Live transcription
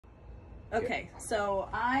Okay, so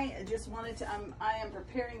I just wanted to, I am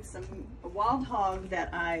preparing some wild hog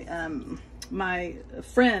that my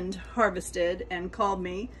friend harvested and called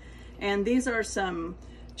me. And these are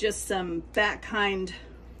just some back hind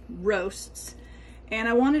roasts. And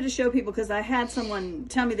I wanted to show people because I had someone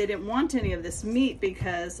tell me they didn't want any of this meat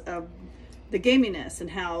because of the gaminess and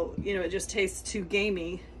how, you know, it just tastes too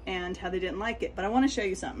gamey and how they didn't like it. But I want to show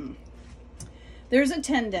you something. There's a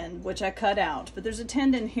tendon, which I cut out, but there's a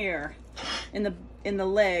tendon here in the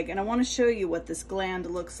leg, and I want to show you what this gland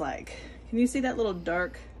looks like. Can you see that little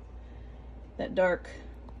dark,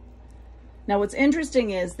 Now what's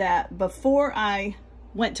interesting is that before I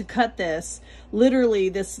went to cut this, literally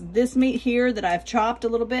this meat here that I've chopped a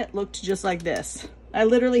little bit looked just like this. I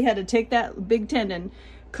literally had to take that big tendon,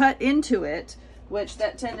 cut into it, which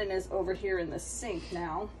that tendon is over here in the sink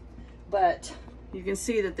now, but you can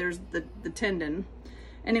see that there's the tendon.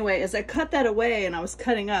 Anyway, as I cut that away and I was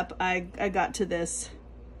cutting up, I got to this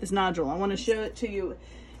nodule. I want to show it to you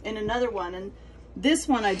in another one. And this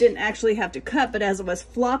one I didn't actually have to cut, but as I was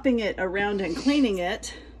flopping it around and cleaning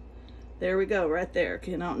it, there we go, right there. I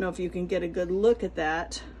don't know if you can get a good look at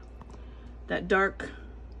that dark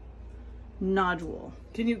nodule.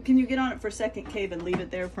 Can you get on it for a second, Cave, and leave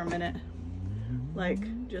it there for a minute?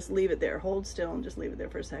 Like, just leave it there. Hold still and just leave it there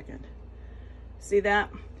for a second. See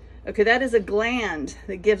that? Okay, that is a gland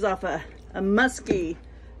that gives off a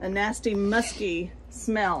nasty musky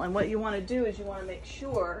smell. And what you want to do is you want to make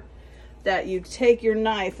sure that you take your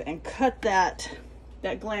knife and cut that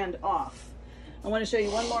gland off. I want to show you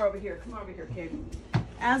one more over here. Come over here, Kate.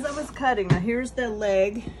 As I was cutting, now here's the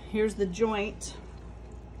leg, here's the joint,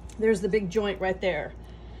 there's the big joint right there.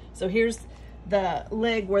 So here's the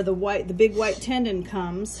leg where the big white tendon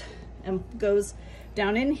comes and goes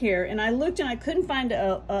down in here, and I looked and I couldn't find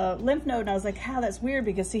a lymph node, and I was like, "How, that's weird,"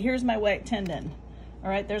 because see, here's my white tendon. All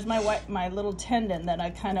right, there's my little tendon that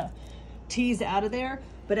I kind of teased out of there.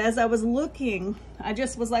 But as I was looking, I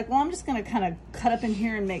just was like, well, I'm just gonna kind of cut up in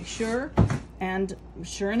here and make sure. And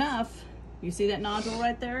sure enough, you see that nodule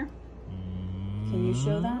right there? Can you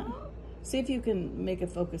show that? See if you can make it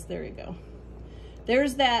focus. There you go.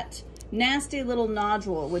 There's that nasty little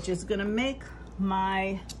nodule, which is gonna make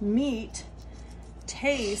my meat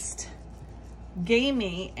taste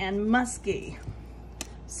gamey and musky.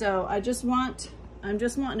 So I'm just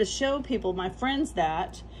wanting to show people, my friends,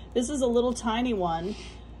 that this is a little tiny one,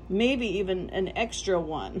 maybe even an extra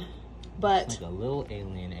one, but it's like a little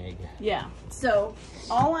alien egg. Yeah. So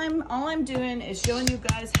all I'm doing is showing you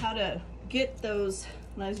guys how to get those.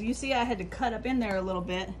 As you see, I had to cut up in there a little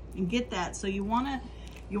bit and get that. So you wanna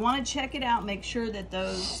check it out, make sure that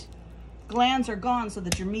those glands are gone so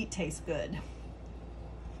that your meat tastes good.